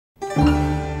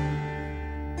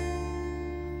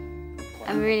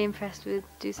I'm really impressed with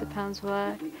Dussepin's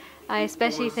work. I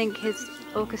especially think his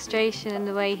orchestration and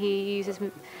the way he uses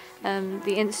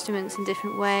the instruments in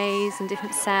different ways and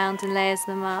different sounds and layers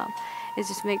them up, it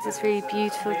just makes this really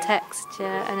beautiful texture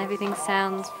and everything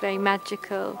sounds very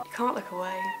magical. You can't look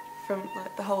away from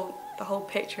like the whole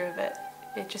picture of it.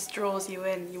 It just draws you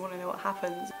in. You want to know what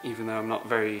happens. Even though I'm not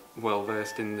very well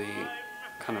versed in the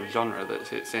kind of genre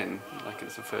that it's in, like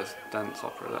it's the first dance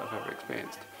opera that I've ever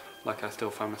experienced, like I still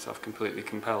find myself completely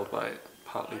compelled by it,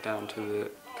 partly down to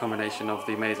the combination of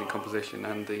the amazing composition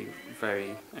and the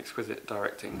very exquisite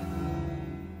directing.